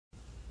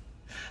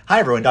Hi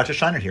everyone, Dr.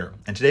 Scheiner here,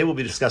 and today we'll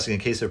be discussing a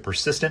case of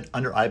persistent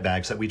under eye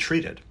bags that we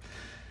treated.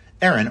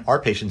 Erin, our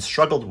patient,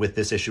 struggled with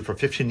this issue for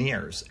 15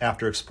 years.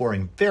 After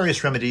exploring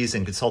various remedies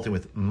and consulting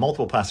with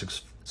multiple plastic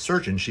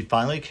surgeons, she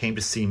finally came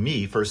to see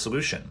me for a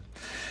solution.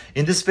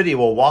 In this video,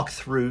 we'll walk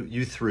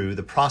you through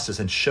the process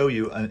and show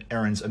you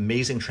Erin's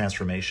amazing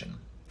transformation.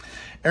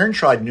 Erin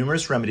tried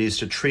numerous remedies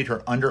to treat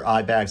her under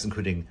eye bags,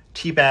 including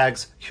tea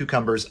bags,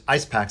 cucumbers,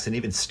 ice packs, and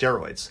even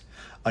steroids.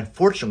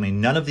 Unfortunately,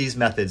 none of these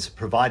methods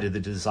provided the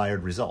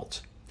desired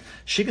result.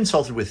 She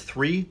consulted with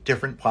 3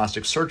 different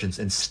plastic surgeons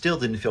and still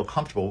didn't feel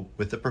comfortable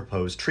with the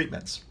proposed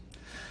treatments.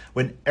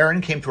 When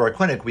Erin came to our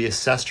clinic, we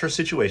assessed her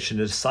situation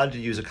and decided to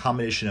use a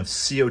combination of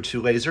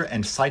CO2 laser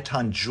and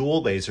Sciton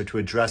Joule Laser to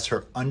address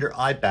her under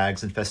eye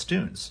bags and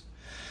festoons.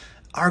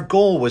 Our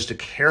goal was to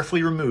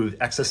carefully remove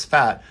excess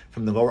fat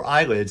from the lower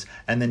eyelids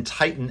and then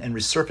tighten and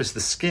resurface the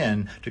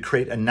skin to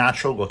create a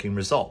natural-looking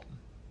result.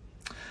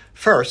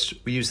 First,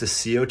 we used the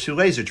CO2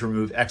 laser to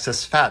remove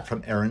excess fat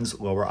from Erin's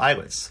lower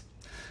eyelids.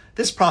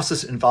 This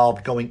process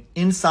involved going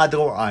inside the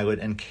lower eyelid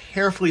and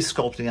carefully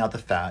sculpting out the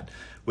fat,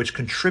 which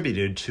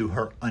contributed to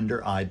her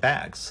under eye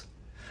bags.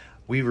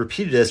 We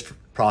repeated this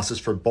process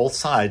for both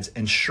sides,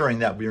 ensuring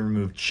that we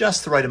removed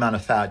just the right amount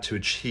of fat to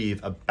achieve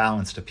a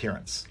balanced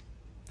appearance.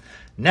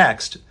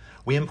 Next,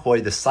 we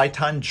employed the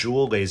Sciton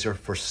Joule Laser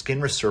for skin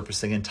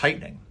resurfacing and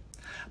tightening.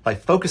 By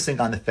focusing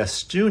on the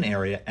festoon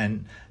area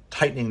and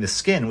tightening the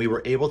skin, we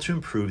were able to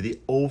improve the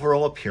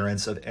overall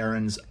appearance of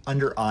Erin's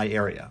under eye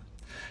area.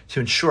 To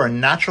ensure a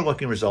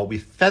natural-looking result, we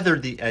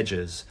feathered the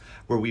edges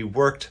where we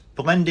worked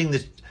blending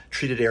the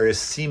treated areas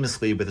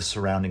seamlessly with the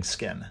surrounding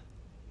skin.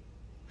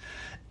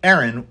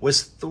 Erin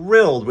was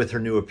thrilled with her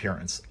new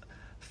appearance,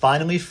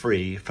 finally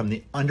free from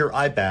the under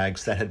eye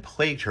bags that had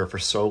plagued her for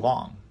so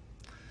long.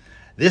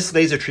 This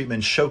laser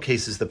treatment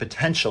showcases the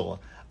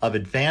potential of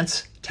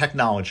advanced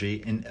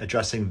technology in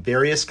addressing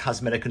various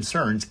cosmetic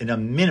concerns in a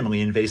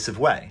minimally invasive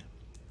way.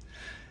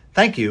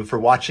 Thank you for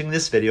watching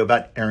this video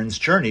about Erin's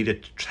journey to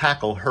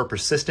tackle her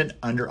persistent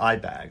under eye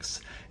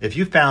bags. If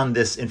you found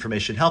this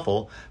information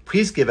helpful,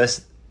 please give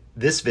us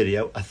this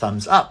video a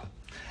thumbs up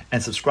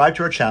and subscribe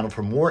to our channel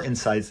for more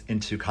insights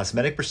into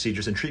cosmetic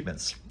procedures and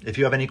treatments. If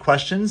you have any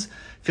questions,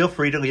 feel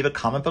free to leave a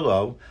comment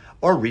below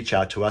or reach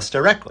out to us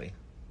directly.